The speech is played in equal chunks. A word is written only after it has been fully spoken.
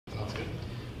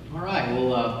All right.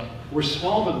 Well, we're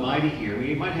small but mighty here.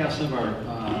 We might have some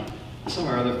of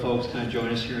our other folks kind of join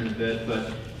us here in a bit,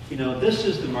 but you know, this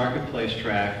is the marketplace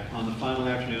track on the final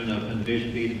afternoon of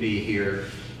EnvisionB2B here,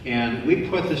 and we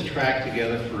put this track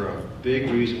together for a big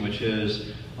reason, which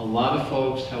is a lot of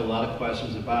folks have a lot of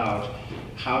questions about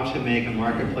how to make a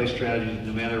marketplace strategy,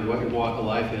 no matter what your walk of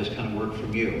life is, kind of work for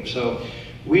you. So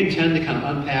we intend to kind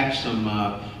of unpack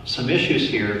some issues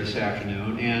here this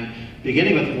afternoon, and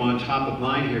beginning with the one top of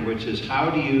mind here, which is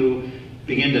how do you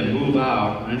begin to move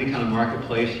out on any kind of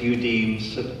marketplace you deem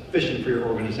sufficient for your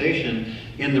organization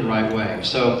in the right way.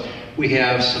 So we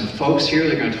have some folks here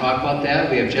that are going to talk about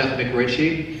that. We have Jeff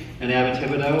McRitchie and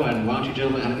Thibodeaux, and why don't you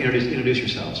gentlemen introduce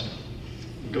yourselves?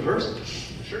 Go first.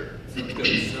 Sure. Sounds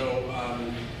good. So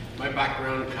my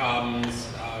background comes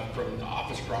from the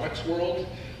office products world,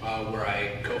 where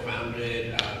I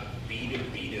co-founded a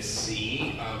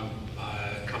B2B2C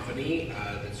company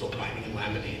that sold binding and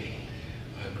laminating.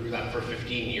 Grew that for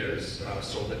 15 years,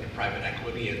 sold it to private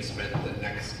equity, and spent the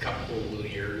next couple of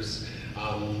years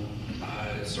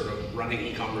sort of running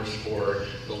e-commerce for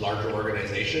the larger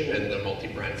organization and the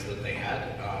multi-brands that they had.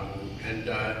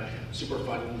 Super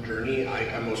fun journey.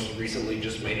 I most recently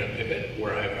just made a pivot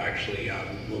where I've actually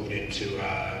moved into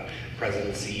president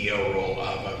and CEO role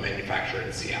of a manufacturer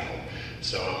in Seattle.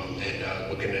 So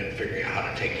looking at figuring out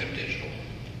how to take them digital.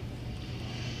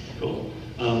 Cool.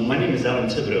 My name is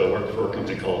Thibodeaux. I work for a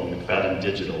company called McFadyen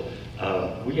Digital.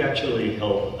 We actually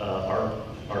help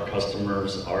our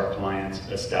customers, our clients,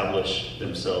 establish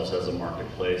themselves as a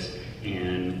marketplace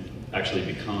and actually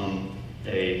become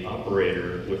a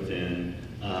operator within,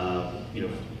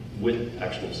 with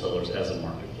actual sellers as a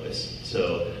marketplace.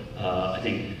 So I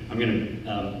think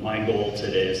my goal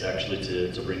today is actually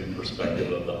to bring the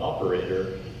perspective of the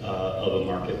operator of a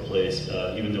marketplace,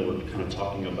 even though we're kind of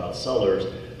talking about sellers,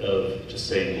 of just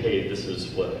saying, hey, this is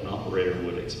what an operator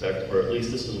would expect, or at least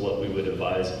this is what we would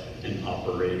advise an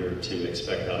operator to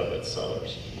expect out of its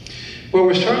sellers. Well,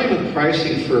 we're starting with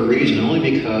pricing for a reason,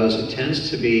 only because it tends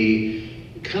to be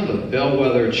kind of a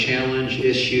bellwether challenge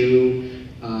issue,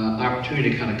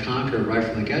 opportunity to kind of conquer right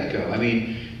from the get-go. I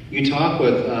mean, you talk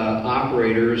with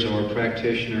operators or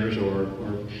practitioners or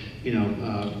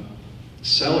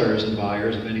sellers and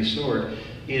buyers of any sort,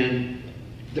 in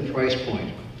the price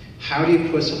point. How do you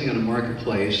put something on a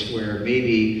marketplace where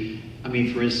maybe, I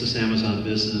mean, for instance, Amazon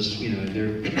Business,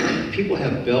 people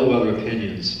have bellwether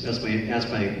opinions. That's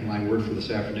my word for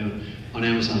this afternoon on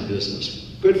Amazon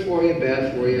Business. Good for you,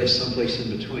 bad for you, someplace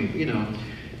in between.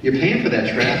 You're paying for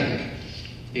that traffic,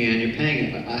 and you're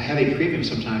paying a heavy premium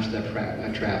sometimes for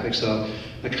that traffic. So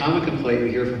a common complaint we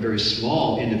hear from very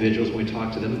small individuals when we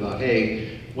talk to them about,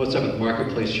 hey, what's up with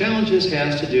marketplace challenges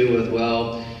has to do with,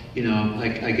 well,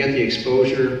 I get the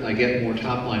exposure, I get more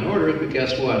top-line orders, but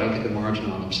guess what? I don't get the margin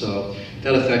on them, so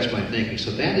that affects my thinking.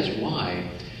 So that is why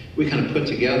we kind of put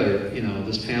together,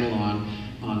 this panel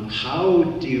on how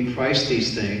do you price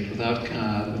these things without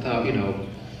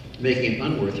making it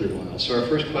unworth your while. So our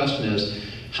first question is,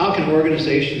 how can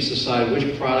organizations decide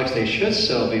which products they should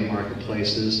sell via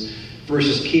marketplaces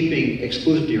versus keeping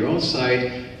exclusive to your own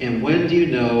site, and when do you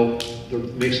know the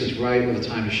mix is right or the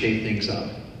time to shake things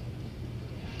up?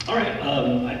 All right,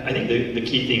 I think the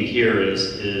key thing here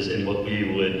is, and what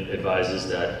we would advise is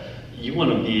that you want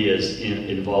to be as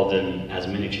involved in as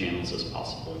many channels as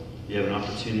possible. You have an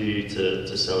opportunity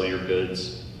to sell your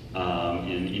goods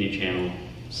in any channel,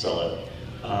 sell it,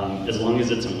 as long as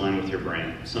it's in line with your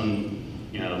brand. Some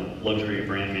luxury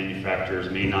brand manufacturers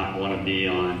may not want to be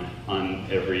on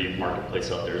every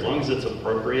marketplace out there. As long as it's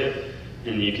appropriate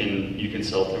and you can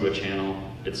sell through a channel,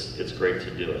 it's great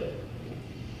to do it.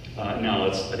 Now,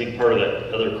 I think part of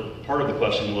the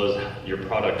question was your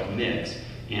product mix,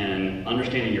 and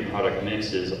understanding your product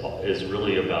mix is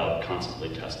really about constantly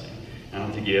testing. I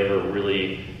don't think you ever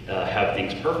really have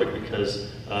things perfect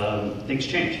because things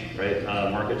change, right?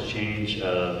 Markets change,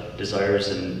 desires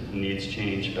and needs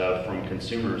change from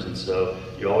consumers, and so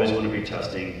you always want to be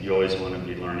testing, you always want to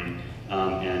be learning,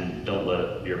 and don't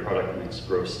let your product mix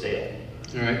grow stale.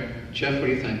 All right, Jeff, what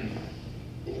do you think?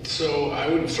 So I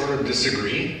would sort of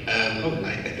disagree. I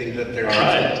think that there's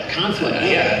conflict.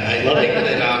 I think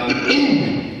that.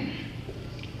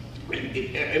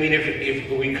 I mean, if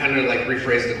we kind of like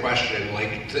rephrase the question,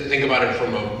 think about it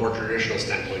from a more traditional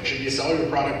standpoint. Should you sell your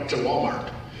product to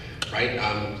Walmart, right?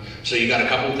 So you got a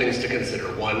couple of things to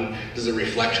consider. One, does it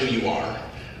reflect who you are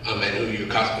and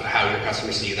how your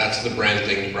customers see you? That's the brand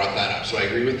thing. You brought that up, so I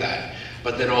agree with that.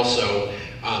 But then also,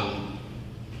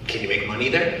 can you make money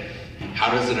there?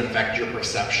 How does it affect your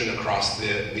perception across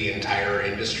the entire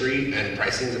industry? And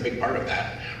pricing is a big part of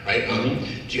that, right?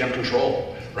 Do you have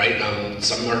control, right?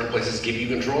 Some marketplaces give you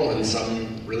control and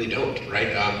some really don't, right?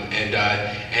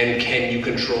 And can you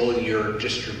control your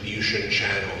distribution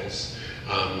channels?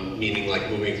 Meaning, like,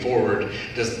 moving forward,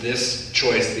 does this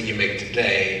choice that you make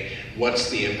today, what's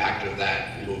the impact of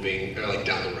that moving like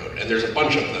down the road? And there's a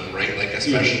bunch of them, right? Like,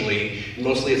 especially,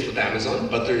 mostly it's with Amazon,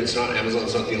 but it's not,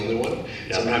 Amazon's not the only one.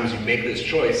 Yeah. Sometimes you make this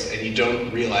choice and you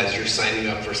don't realize you're signing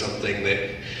up for something that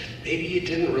maybe you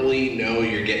didn't really know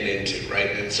you're getting into,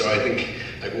 right? And so I think,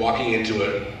 like, walking into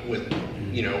it with,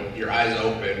 you know, your eyes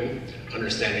open,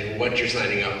 understanding what you're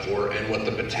signing up for and what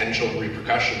the potential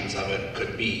repercussions of it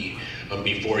could be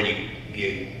before you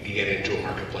get into a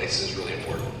marketplace is really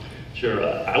important. Sure.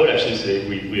 I would actually say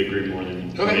we agree more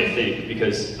than you may think,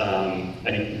 because I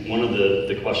think one of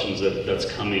the questions that's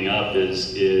coming up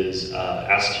is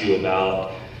ask you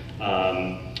about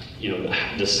you know,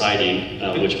 deciding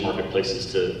which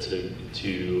marketplaces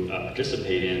to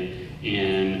participate in.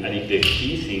 And I think the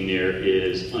key thing there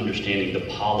is understanding the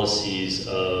policies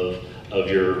of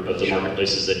the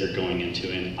marketplaces that you're going into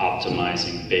and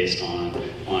optimizing based on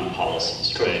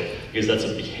policies, right? Because that's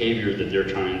a behavior that they're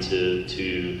trying to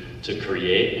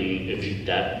create, and if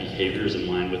that behavior is in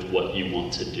line with what you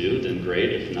want to do, then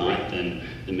great. If not, then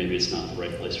maybe it's not the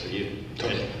right place for you.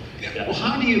 Totally. Right? Yeah. Well,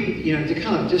 how do you know, to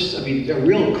kind of just, I mean, a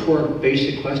real core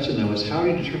basic question though is how do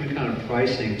you determine kind of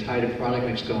pricing tied to product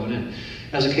mix going in?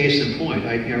 As a case in point,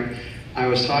 I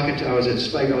was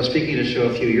speaking at a show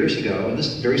a few years ago, and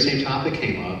this very same topic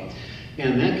came up.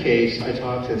 And in that case, I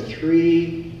talked to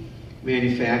 3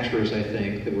 manufacturers, I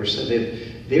think, that were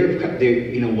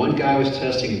you know, one guy was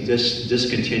testing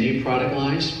discontinued product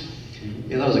lines.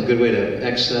 You know, that was a good way to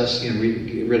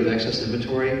get rid of excess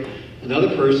inventory.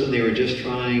 Another person, they were just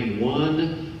trying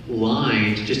one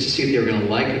line just to see if they were going to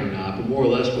like it or not. But more or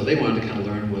less, what they wanted to kind of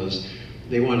learn was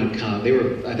I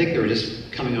think they were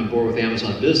just coming on board with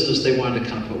Amazon Business. They wanted to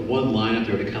kind of put one line up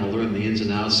there to kind of learn the ins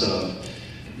and outs of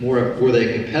were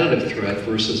they a competitive threat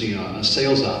versus, you know, a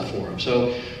sales op for them.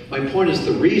 So my point is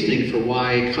the reasoning for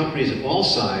why companies of all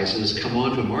sizes come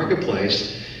onto a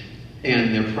marketplace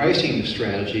and their pricing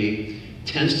strategy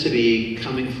tends to be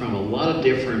coming from a lot of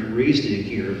different reasoning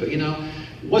here. But, you know,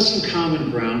 what's some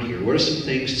common ground here? What are some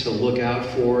things to look out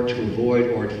for, to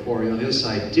avoid, or on the other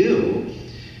side do,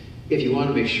 if you want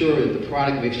to make sure that the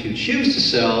product mix you choose to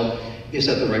sell is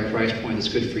at the right price point that's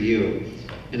good for you,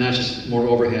 and not just more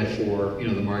overhead for, you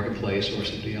know, the marketplace or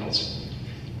somebody else?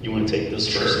 You want to take this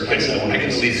Sure, first? I can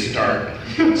at least start.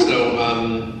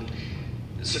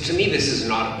 So to me, this is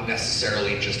not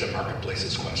necessarily just a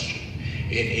marketplaces question.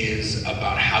 It is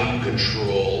about how you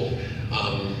control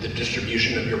the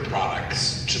distribution of your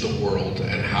products to the world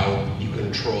and how you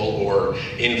control or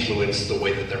influence the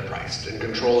way that they're priced. And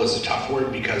control is a tough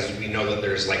word because we know that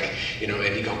there's, like, you know,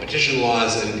 anti-competition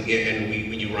laws and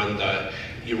you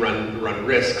run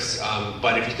risks.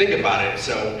 But if you think about it,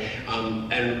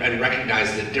 and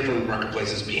recognize that different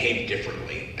marketplaces behave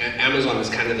differently. Amazon is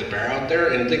kind of the bear out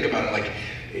there, and think about it like,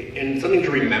 and something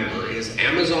to remember is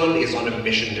Amazon is on a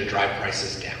mission to drive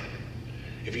prices down.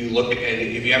 If you look, and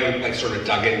if you haven't, like, sort of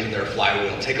dug into their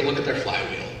flywheel, take a look at their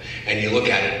flywheel, and you look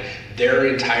at it, their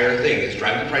entire thing is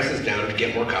drive the prices down to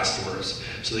get more customers,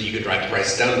 so that you can drive the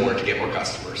prices down more to get more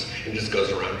customers, and it just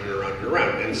goes around and around and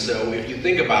around. And so if you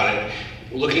think about it,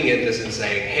 looking at this and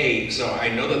saying, hey, so I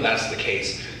know that that's the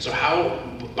case, so how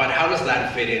does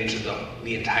that fit into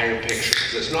the entire picture?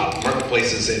 So it's not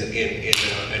marketplaces in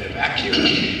a vacuum.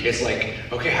 It's like,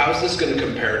 okay, how is this going to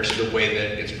compare to the way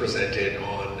that it's presented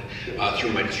on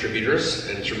through my distributors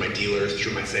and through my dealers,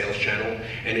 through my sales channel?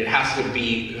 And it has to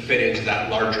fit into that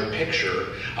larger picture.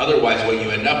 Otherwise, what you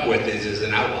end up with is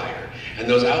an outlier. And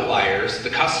those outliers, the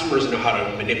customers know how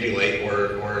to manipulate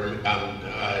or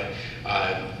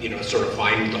you know, sort of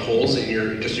find the holes in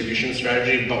your distribution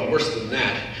strategy. But worse than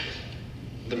that,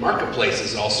 the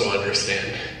marketplaces also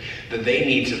understand that they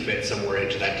need to fit somewhere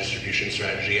into that distribution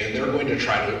strategy, and they're going to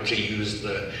try to use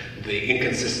the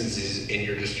inconsistencies in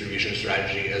your distribution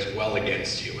strategy as well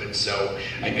against you. And so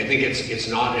I think it's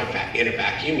not in a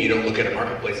vacuum. You don't look at a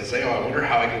marketplace and say, oh, I wonder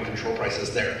how I can control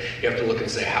prices there. You have to look and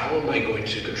say, how am I going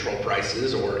to control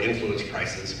prices or influence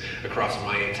prices across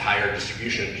my entire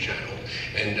distribution channel?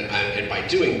 And by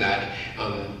doing that,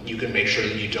 you can make sure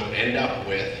that you don't end up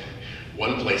with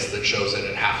one place that shows it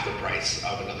at half the price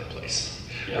of another place.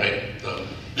 Yeah. Right?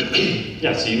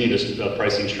 Yeah, so you need a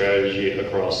pricing strategy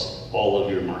across all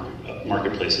of your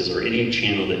marketplaces or any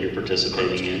channel that you're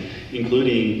participating in,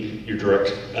 including your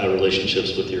direct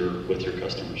relationships with your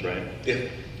customers, right? Yeah.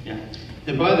 Yeah.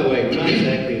 And by the way, we're not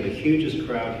exactly the hugest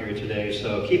crowd here today,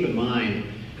 so keep in mind,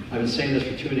 I've been saying this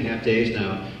for 2.5 days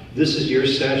now, this is your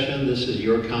session, this is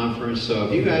your conference, so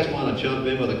if you guys want to jump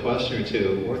in with a question or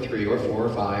two, or three, or four,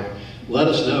 or five, let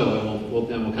us know, and we'll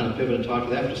kind of pivot and talk to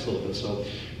that for just a little bit. So,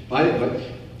 but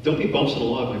don't be bumps in the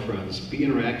log, my friends. Be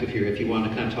interactive here if you want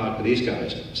to kind of talk to these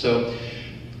guys. So,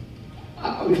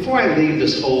 before I leave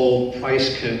this whole setting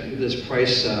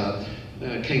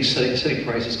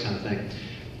prices kind of thing,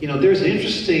 you know, there's an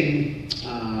interesting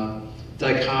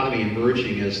dichotomy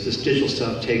emerging as this digital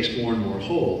stuff takes more and more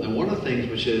hold. And one of the things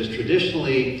which is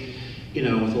traditionally, you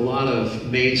know, with a lot of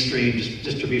mainstream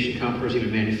distribution companies,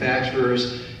 even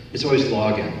manufacturers, it's always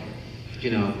login. You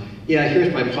know, yeah,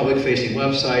 here's my public-facing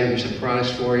website, here's some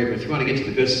products for you, but if you want to get to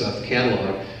the good stuff, the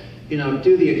catalog, you know,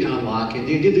 do the account lock-in,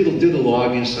 do the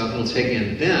login stuff, and it'll take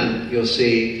in. Then you'll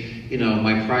see, you know,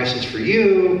 my prices for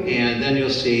you, and then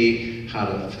you'll see how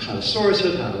to source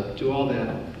it, how to do all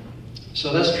that.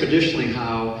 So that's traditionally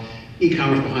how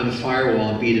e-commerce behind the firewall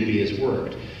and B2B has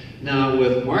worked. Now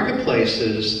with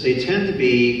marketplaces, they tend to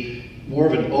be more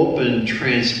of an open,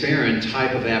 transparent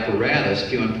type of apparatus,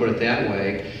 if you want to put it that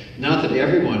way. Not that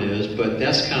everyone is, but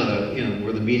that's kind of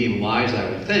where the medium lies, I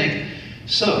would think.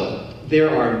 So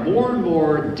there are more and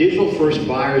more digital-first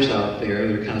buyers out there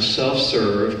that are kind of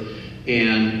self-serve,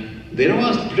 and they don't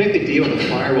want to particularly deal with a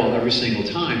firewall every single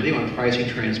time. They want pricing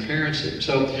transparency.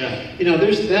 So, you know,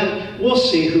 there's that. We'll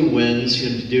see who wins.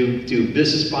 You know, do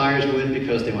business buyers win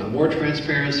because they want more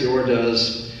transparency, or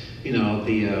does, you know,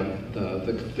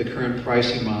 the current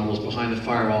pricing models behind the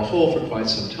firewall hold for quite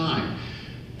some time?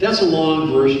 That's a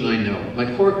long version, I know.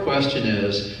 My core question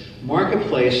is,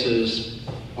 marketplaces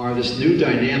are this new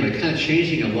dynamic, kind of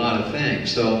changing a lot of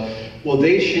things. So, will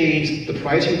they change the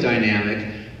pricing dynamic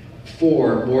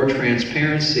for more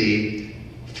transparency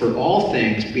for all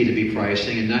things B2B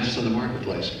pricing and not just on the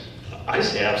marketplace? I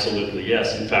say absolutely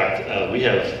yes. In fact, we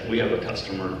have a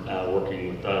customer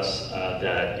working with us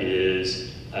that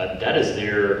is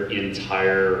their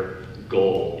entire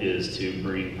goal is to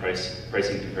bring price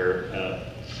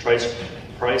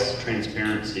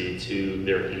transparency to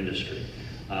their industry.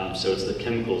 So it's the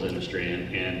chemicals industry,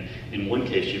 and in one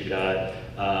case you've got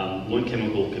one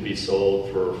chemical could be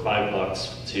sold for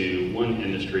 $5 to one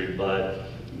industry, but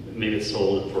maybe it's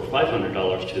sold for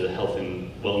 $500 to the health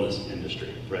and wellness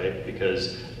industry, right?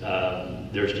 Because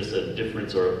there's just a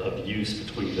difference of use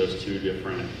between those two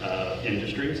different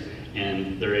industries,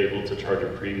 and they're able to charge a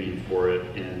premium for it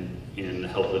in the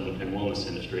health and wellness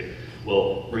industry.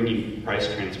 Well, bringing price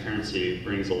transparency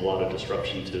brings a lot of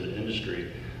disruption to the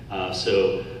industry.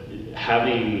 So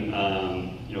having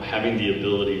having the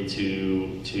ability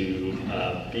to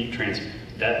be transparent,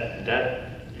 that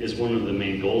is one of the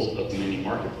main goals of many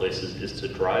marketplaces, is to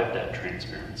drive that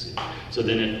transparency. So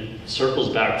then it circles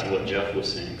back to what Jeff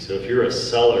was saying. So if you're a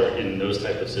seller in those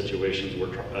type of situations where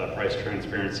price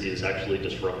transparency is actually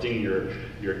disrupting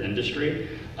your industry,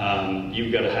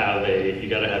 you've got to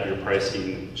have your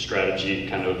pricing strategy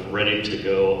kind of ready to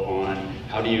go on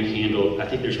how do you handle. I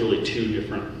think there's really two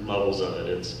different levels of it.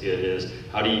 It is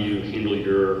how do you handle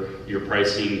your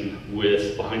pricing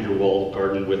with behind your walled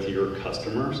garden with your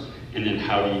customers, and then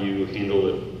how do you handle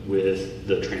it with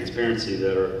the transparency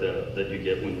that you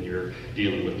get when you're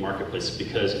dealing with marketplaces?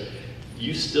 Because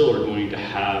you still are going to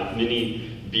have many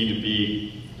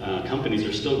B2B companies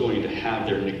are still going to have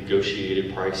their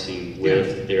negotiated pricing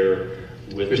with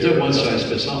There's no one size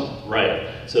fits all. Right.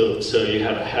 So you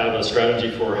have to have a strategy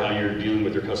for how you're dealing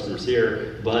with your customers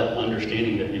here, but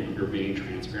understanding that you're being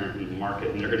transparent in the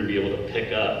market, and they're going to be able to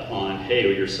pick up on, hey,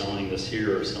 well, you're selling this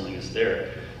here or selling this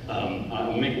there.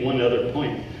 I'll make one other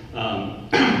point.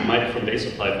 Mike from Base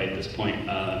Supply made this point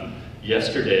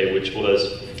yesterday, which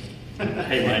was,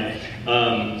 hey Mike,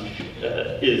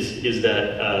 is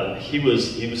that he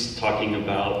was talking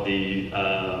about the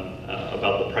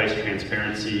price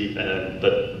transparency,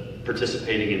 but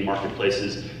participating in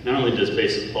marketplaces. Not only does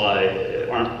Base Supply,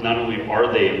 not only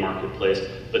are they a marketplace,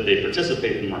 but they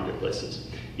participate in marketplaces.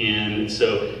 And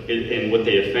so, and what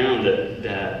they have found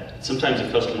that sometimes a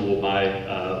customer will buy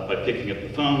by picking up the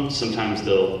phone. Sometimes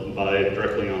they'll buy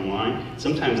directly online.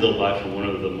 Sometimes they'll buy from one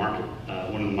of the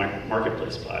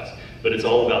marketplace buys. But it's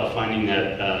all about finding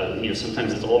that.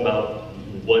 Sometimes it's all about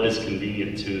what is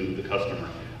convenient to the customer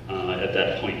at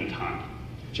that point in time.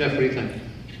 Jeff, what do you think?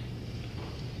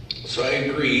 So I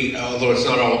agree, although it's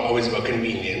not always about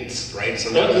convenience, right?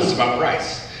 Sometimes it's about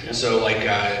price. Yeah. So like,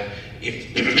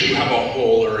 if you have a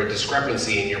hole or a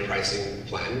discrepancy in your pricing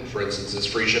plan, for instance, it's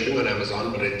free shipping on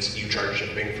Amazon, but you charge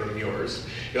shipping from yours,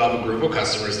 you'll have a group of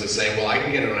customers that say, well, I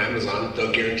can get it on Amazon,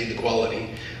 they'll guarantee the quality,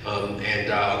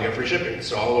 and I'll get free shipping,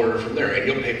 so I'll order from there, and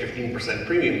you'll pay 15%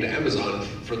 premium to Amazon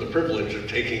for the privilege of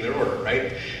taking their order,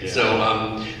 right?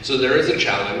 Yeah. So there is a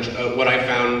challenge. What I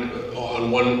found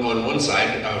on one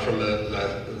side, from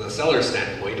the seller's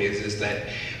standpoint, is that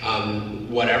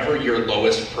whatever your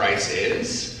lowest price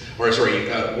is, or sorry,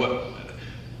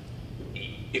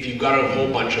 if you've got a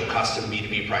whole bunch of custom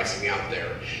B2B pricing out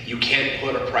there, you can't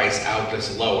put a price out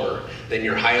that's lower than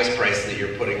your highest price that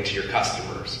you're putting to your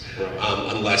customers,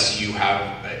 right. Unless you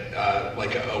have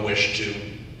like a wish to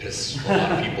piss a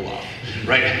lot of people off,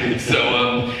 right?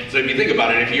 So if you think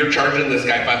about it, if you're charging this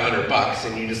guy $500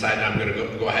 and you decide I'm going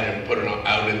to go ahead and put it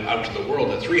out to the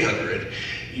world at $300,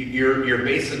 you're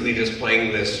basically just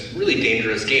playing this really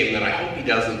dangerous game that I hope he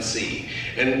doesn't see.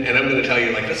 And I'm going to tell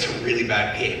you, like, that's a really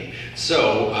bad game.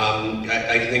 So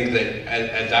I think that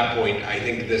at that point, I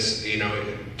think this,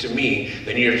 to me,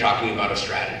 then you're talking about a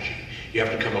strategy. You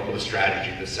have to come up with a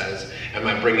strategy that says, am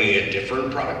I bringing a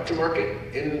different product to market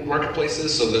in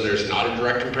marketplaces so that there's not a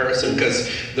direct comparison? Because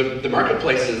the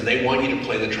marketplaces, they want you to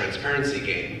play the transparency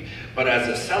game. But as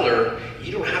a seller,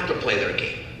 you don't have to play their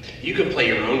game. You can play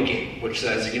your own game, which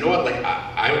says, you know what, like,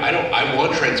 I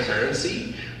want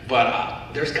transparency,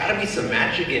 but there's got to be some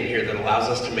magic in here that allows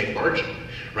us to make margin,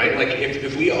 right? Like,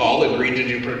 if we all agreed to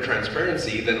do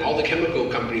transparency, then all the chemical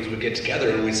companies would get together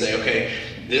and we say, okay,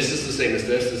 this is the same as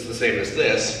this is the same as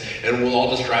this, and we'll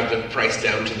all just drive the price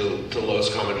down to the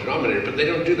lowest common denominator. But they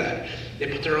don't do that. They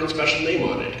put their own special name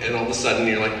on it, and all of a sudden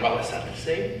you're like, well, is that the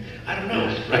same? I don't know,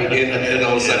 right? And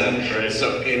all of a sudden, right.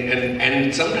 So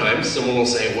and sometimes someone will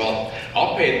say, well,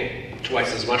 I'll pay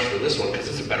twice as much for this one because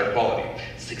it's a better quality.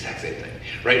 It's the exact same thing,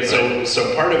 right?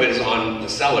 So part of it is on the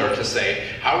seller to say,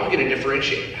 how are we going to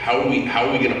differentiate? How are we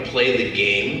going to play the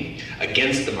game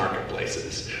against the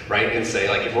marketplaces, right? And say,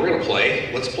 like, if we're going to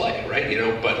play, let's play, right?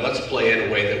 But let's play in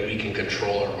a way that we can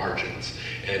control our margins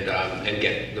and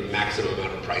get the maximum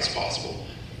amount of price possible.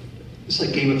 It's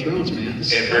like Game of Thrones, man.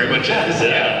 It very much is,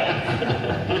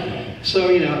 yeah. So,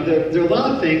 there are a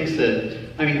lot of things that,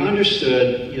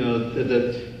 understood,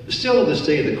 still to this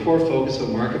day, the core focus of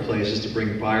a marketplace is to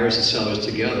bring buyers and sellers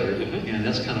together, and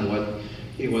that's kind of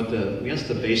that's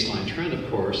the baseline trend, of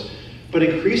course. But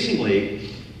increasingly,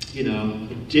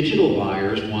 digital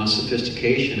buyers want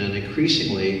sophistication, and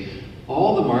increasingly,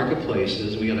 all the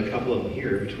marketplaces, we got a couple of them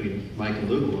here between Mike and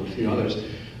Luke and a few others,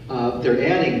 they're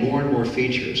adding more and more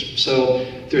features. So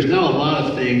there's now a lot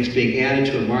of things being added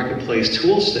to a marketplace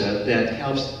tool set that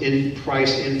helps in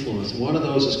price influence. One of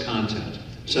those is content.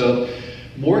 So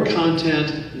more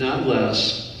content, not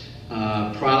less.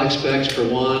 Product specs for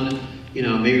one,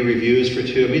 maybe reviews for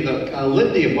two. The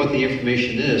litany of what the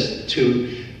information is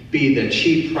to be the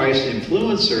cheap price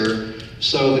influencer.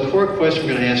 So the core question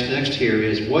we're going to ask next here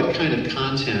is, what kind of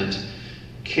content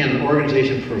can an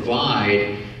organization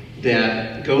provide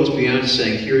that goes beyond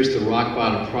saying, here's the rock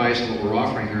bottom price and what we're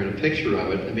offering here in a picture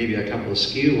of it, and maybe a couple of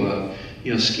SKU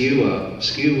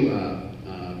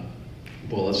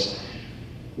bullets.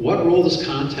 What role does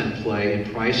content play in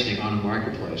pricing on a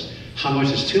marketplace? How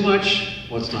much is too much?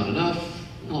 What's not enough?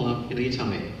 I don't know. You tell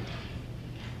me.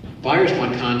 Buyers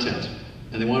want content,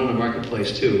 and they want it on a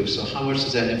marketplace too. So how much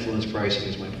does that influence pricing?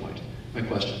 Is my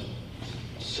question.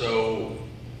 So,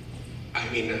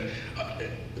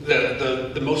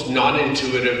 the most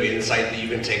non-intuitive insight that you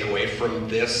can take away from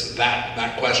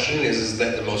that question is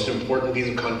that the most important piece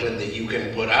of content that you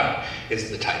can put up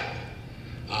is the title.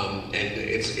 And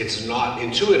it's not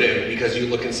intuitive because you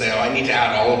look and say, oh, I need to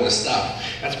add all of this stuff.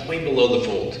 That's way below the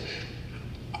fold.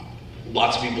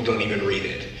 Lots of people don't even read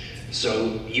it.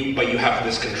 But you have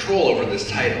this control over this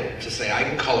title to say, I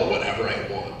can call it whatever I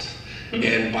want.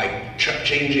 And by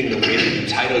changing the way that you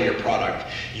title your product,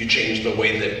 you change the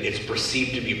way that it's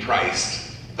perceived to be priced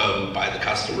by the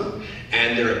customer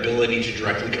and their ability to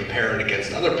directly compare it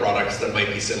against other products that might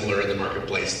be similar in the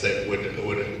marketplace that would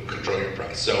control your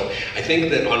price. So I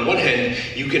think that on one hand,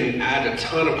 you can add a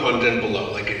ton of content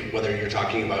below, like whether you're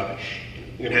talking about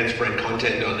enhanced brand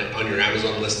content on your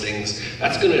Amazon listings,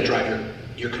 that's going to drive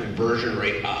your conversion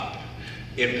rate up.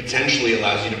 It potentially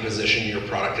allows you to position your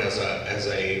product as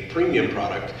a premium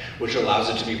product, which allows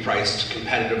it to be priced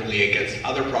competitively against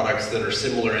other products that are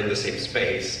similar in the same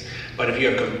space. But if you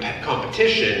have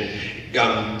competition,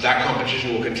 that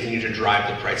competition will continue to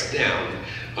drive the price down.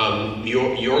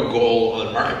 Your goal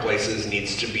on marketplaces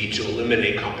needs to be to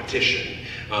eliminate competition.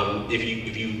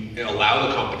 If you allow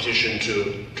the competition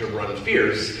to run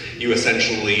fierce, you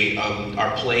essentially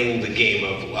are playing the game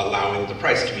of allowing the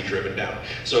price to be driven down.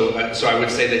 So I would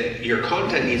say that your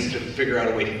content needs to figure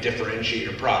out a way to differentiate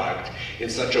your product in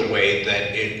such a way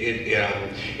that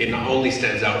it not only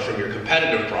stands out from your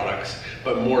competitive products,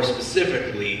 but more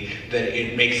specifically that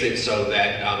it makes it so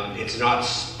that it's not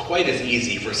quite as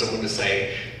easy for someone to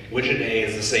say, widget A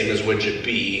is the same as widget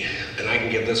B, and I can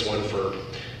get this one for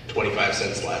 25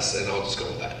 cents less, and I'll just go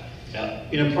with that. Yeah.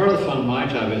 You know, part of the fun of my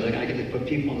job is I get to put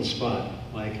people on the spot,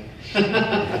 Mike.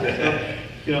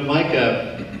 You know, Mike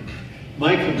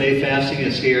from Day Fasting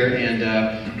is here, and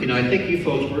you know, I think you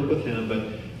folks work with him,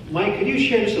 but Mike, could you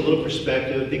share just a little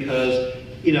perspective, because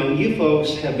you know, you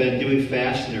folks have been doing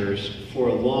fasteners for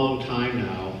a long time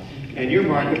now, and your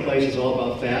marketplace is all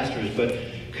about fasteners, but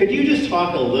could you just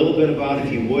talk a little bit about,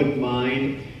 if you wouldn't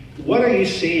mind, what are you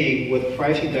seeing with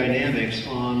pricing dynamics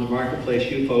on the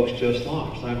marketplace you folks just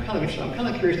launched? I'm kind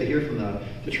of curious to hear from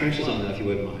the trenches on that, if you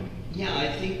wouldn't mind. Yeah, I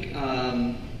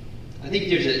think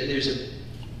there's a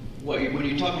when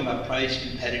you're talking about price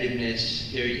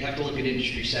competitiveness, there you have to look at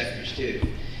industry sectors too.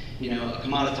 You know, a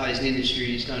commoditized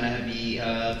industry is going to be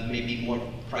maybe more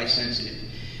price sensitive.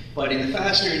 But in the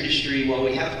fastener industry, while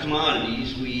we have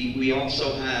commodities, we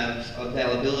also have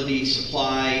availability,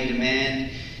 supply,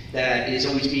 demand that is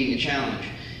always being a challenge.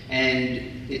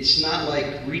 And it's not like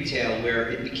retail where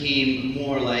it became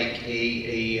more like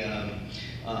a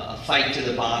fight to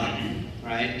the bottom,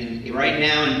 right? And right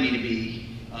now in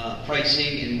B2B,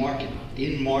 pricing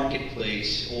in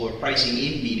marketplace or pricing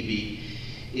in B2B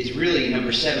is really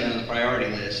number 7 on the priority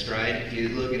list, right? If you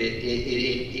look at it,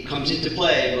 it comes into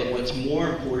play, but what's more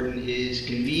important is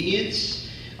convenience,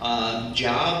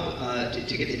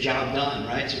 to get the job done,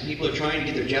 right? So people are trying to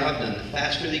get their job done. The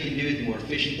faster they can do it, the more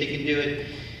efficient they can do it,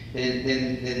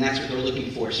 then that's what they're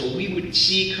looking for. So we would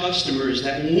see customers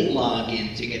that won't log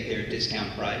in to get their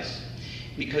discount price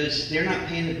because they're not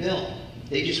paying the bill.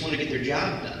 They just want to get their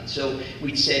job done. So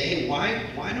we'd say, hey,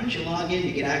 why don't you log in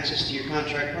to get access to your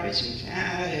contract pricing?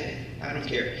 I don't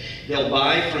care. They'll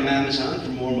buy from Amazon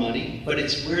for more money, but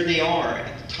it's where they are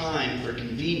at the time for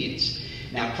convenience.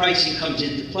 Now, pricing comes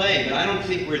into play, but I don't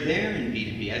think we're there in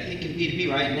B2B. I think in B2B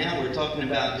right now we're talking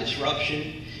about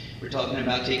disruption. We're talking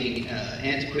about taking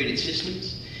antiquated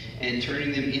systems and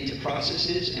turning them into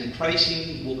processes, and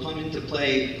pricing will come into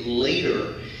play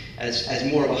later as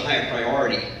more of a higher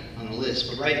priority on the list.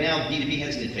 But right now, B2B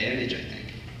has an advantage, I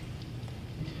think.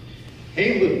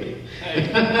 Hey, Luke.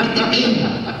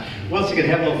 Hi. Once again,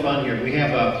 have a little fun here. We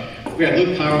have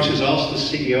Luke Powers, who's also the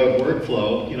CEO of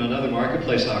Workflow, you know, another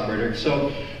marketplace operator.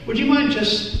 So, would you mind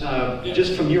just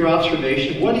from your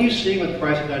observation, what are you seeing with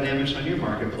pricing dynamics on your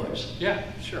marketplace? Yeah,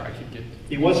 sure. I could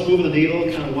get. What's moving the needle?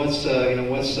 Kind of what's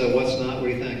not? What do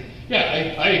you think?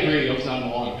 Yeah, I agree. It goes down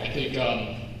along. I think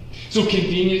so.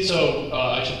 Convenient. So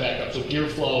I should back up. So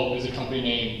GearFlow is a company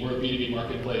name. We're a B2B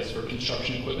marketplace for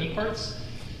construction equipment parts.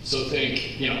 So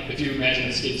think, you know, if you imagine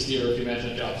a skid steer, if you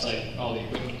imagine a job site, all the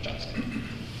equipment on the job site.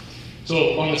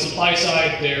 So on the supply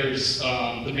side, there's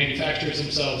the manufacturers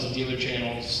themselves, the dealer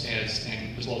channels,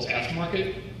 as well as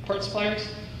aftermarket part suppliers.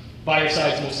 Buyer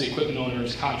side is mostly equipment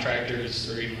owners, contractors,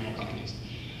 or even rental companies.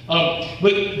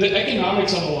 But the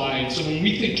economics on the line, so when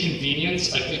we think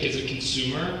convenience, I think as a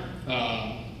consumer,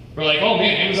 we're like, oh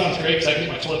man, Amazon's great because I can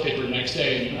get my toilet paper the next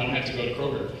day and I don't have to go to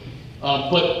Kroger.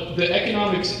 But the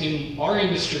economics in our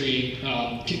industry,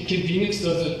 convenience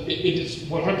doesn't, it is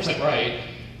 100% right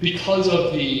because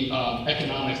of the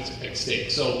economics at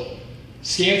stake. So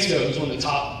Skanska, who's one of the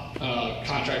top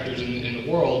contractors in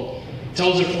the world,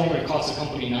 tells their foreman it costs the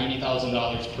company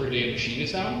 $90,000 per day a machine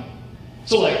is down.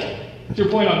 So like, to your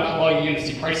point on not logging in to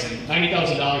see pricing,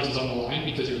 $90,000 is on the line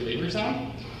because your labor's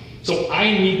down. So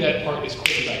I need that part as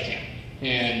quick as I can.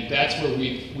 And that's where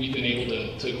we've been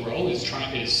able to grow, is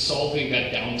solving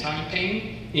that downtime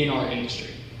pain in our industry.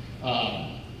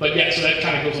 But yeah, so that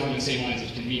kind of goes along the same lines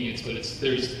as convenience, but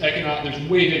there's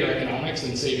way bigger economics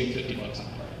than saving $50 on a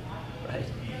part. Right.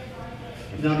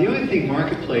 Now, the only thing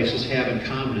marketplaces have in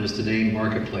common is the name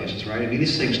marketplaces, right? I mean,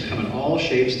 these things come in all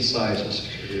shapes and sizes.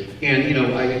 And, you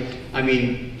know, I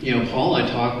mean, you know, Paul and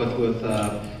I talk with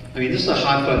I mean, this is a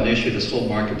hot button issue, this whole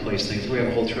marketplace thing. So we have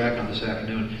a whole track on this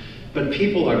afternoon. But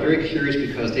people are very curious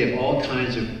because they have all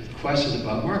kinds of questions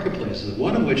about marketplaces.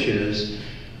 One of which is,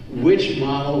 which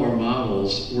model or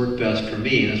models work best for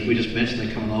me? And as we just mentioned,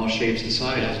 they come in all shapes and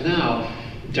sizes. Now,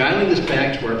 dialing this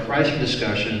back to our pricing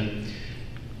discussion,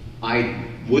 I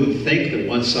wouldn't think that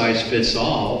one size fits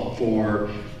all for,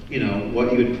 you know,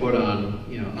 what you would put on,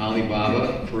 you know,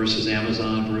 Alibaba versus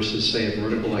Amazon versus, say, a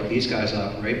vertical like these guys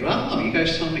operate. But I don't know, you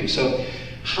guys tell me. So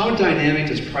How dynamic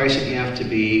does pricing have to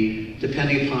be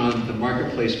depending upon the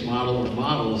marketplace model or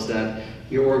models that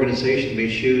your organization may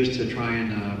choose to try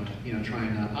and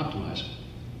optimize?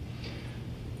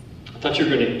 I thought you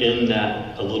were going to end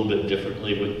that a little bit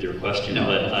differently with your question, No,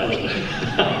 but of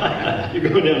course not. you're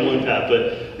going down one path.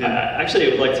 But Yeah. actually, I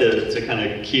would like to kind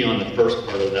of key on the first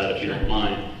part of that, if you don't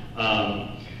mind,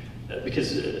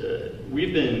 because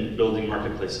we've been building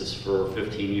marketplaces for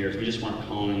 15 years. We just weren't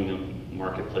calling them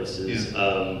marketplaces.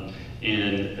 Yeah.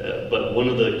 But one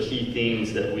of the key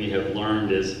things that we have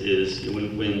learned is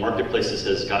when marketplaces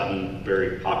has gotten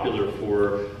very popular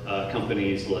for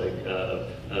companies like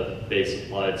Bay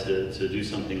Supply to do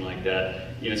something like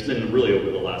that, it's been really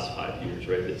over the last 5 years,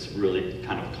 right? It's really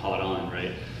kind of caught on,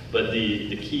 right? But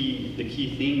the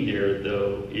key thing there,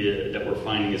 though, that we're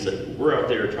finding is that we're out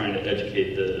there trying to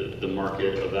educate the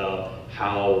market about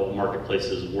how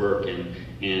marketplaces work,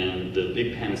 and the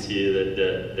big panacea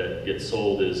that gets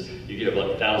sold is you get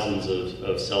like thousands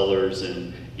of sellers,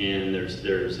 and there's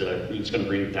it's going to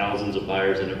bring thousands of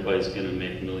buyers, and everybody's going to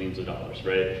make millions of dollars,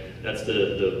 right? That's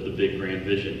the big grand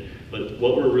vision. But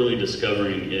what we're really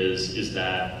discovering is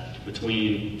that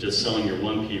between just selling your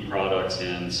 1P products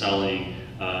and selling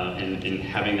and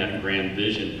having that grand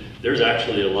vision, there's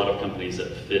actually a lot of companies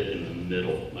that fit in the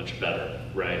middle much better,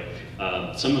 right?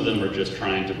 Some of them are just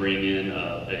trying to bring in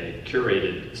a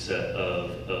curated set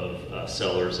of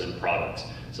sellers and products.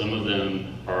 Some of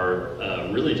them are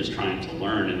really just trying to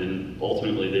learn, and then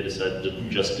ultimately they decide to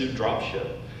just do drop ship.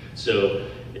 So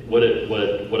what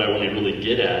I want to really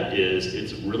get at is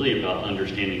it's really about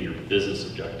understanding your business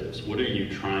objectives. What are you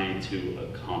trying to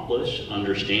accomplish?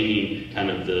 Understanding kind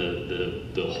of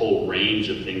the whole range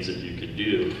of things that you could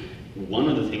do. One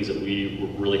of the things that we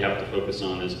really have to focus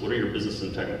on is what are your business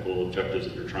and technical objectives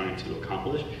that you're trying to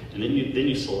accomplish, and then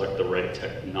you select the right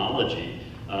technology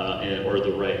or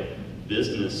the right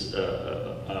business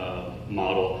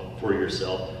model for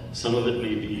yourself. Some of it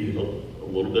may be a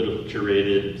little bit of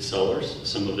curated sellers,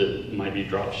 some of it might be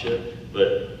drop ship, but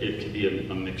it could be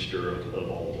a mixture of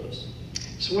all of those.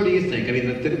 So what do you think? I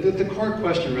mean, the core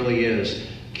question really is,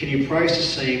 can you price the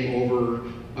same over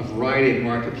a variety of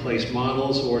marketplace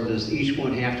models, or does each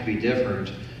one have to be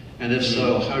different? And if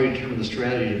so, how do you determine the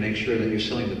strategy to make sure that you're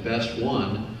selling the best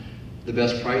one, the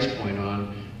best price point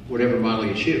on whatever model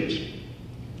you choose?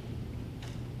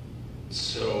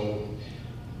 So,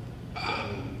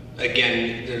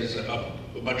 again, there's a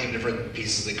bunch of different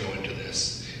pieces that go into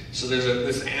this. So there's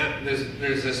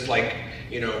this like,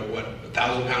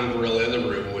 1,000-pound gorilla in the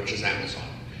room, which is Amazon.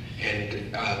 And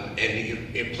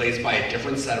it plays by a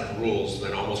different set of rules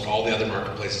than almost all the other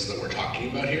marketplaces that we're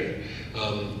talking about here.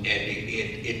 And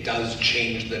it does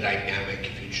change the dynamic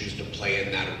if you choose to play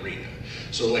in that arena.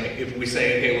 So like if we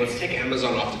say, okay, let's take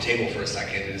Amazon off the table for a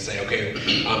second and say, okay,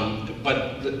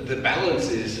 but the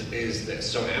balance is this.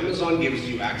 So Amazon gives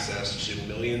you access to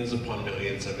millions upon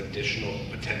millions of additional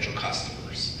potential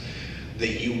customers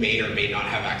that you may or may not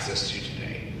have access to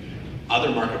today.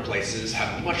 Other marketplaces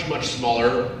have much, much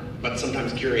smaller, but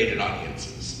sometimes curated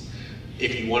audiences.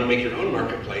 If you want to make your own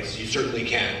marketplace, you certainly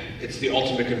can. It's the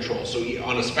ultimate control. So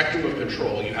on a spectrum of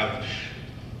control, you have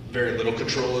very little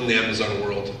control in the Amazon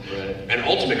world, right, and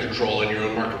ultimate control in your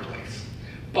own marketplace.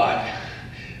 But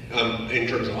in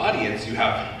terms of audience, you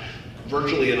have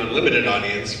virtually an unlimited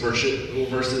audience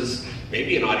versus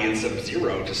maybe an audience of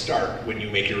 0 to start when you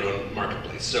make your own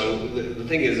marketplace. So the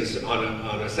thing is on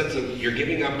a sense of you're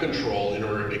giving up control in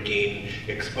order to gain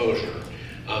exposure.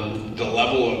 The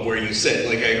level of where you sit,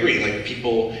 like I agree, like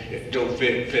people don't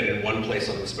fit in one place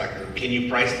on the spectrum. Can you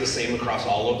price the same across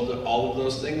all of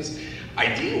those things?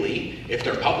 Ideally, if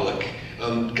they're public,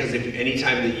 because if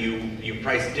anytime that you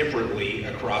price differently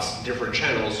across different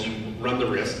channels, you run the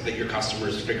risk that your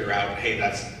customers figure out, hey,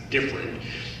 that's different.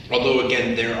 Although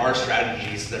again, there are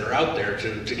strategies that are out there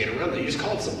to get around that. You just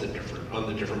call it something different on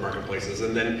the different marketplaces,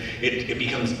 and then it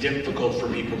becomes difficult for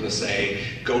people to say,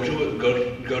 go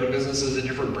to business as a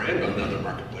different brand on the other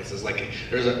marketplaces. Like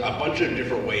there's a bunch of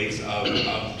different ways of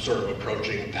sort of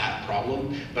approaching that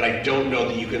problem, but I don't know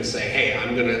that you can say, hey,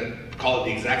 I'm gonna call it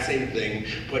the exact same thing,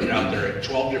 put it out there at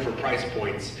 12 different price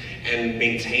points, and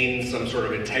maintain some sort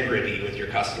of integrity with your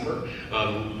customer.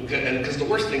 And because the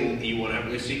worst thing you want to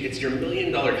have is it's your $1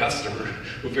 million customer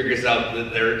who figures out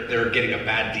that they're getting a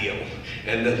bad deal,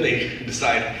 and then they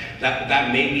decide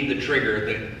that may be the trigger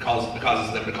that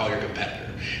causes them to call your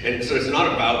competitor. And so it's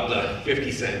not about the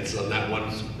 50 cents on that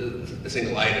one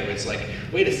single item. It's like,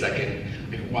 wait a second,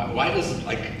 why does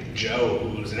like Joe,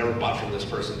 who's never bought from this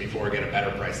person before, get a better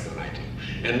price than I do?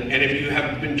 And if you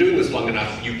have been doing this long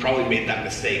enough, you've probably made that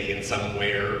mistake in some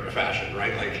way or fashion,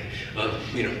 right? Like,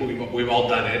 we've all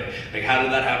done it. Like, how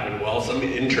did that happen? Well, some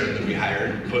intern that we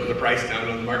hired put the price down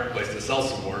on the marketplace to sell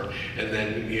some more, and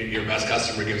then your best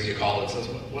customer gives you a call and says,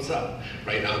 "What's up?"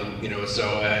 Right?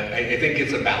 So I think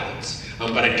it's a balance.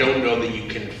 But I don't know that you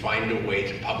can find a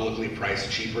way to publicly price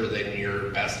cheaper than your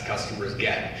best customers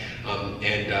get,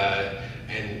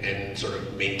 and sort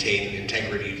of maintain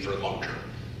integrity for long term.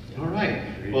 All right.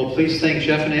 Well, please thank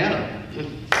Jeff and Adam.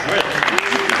 All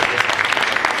right.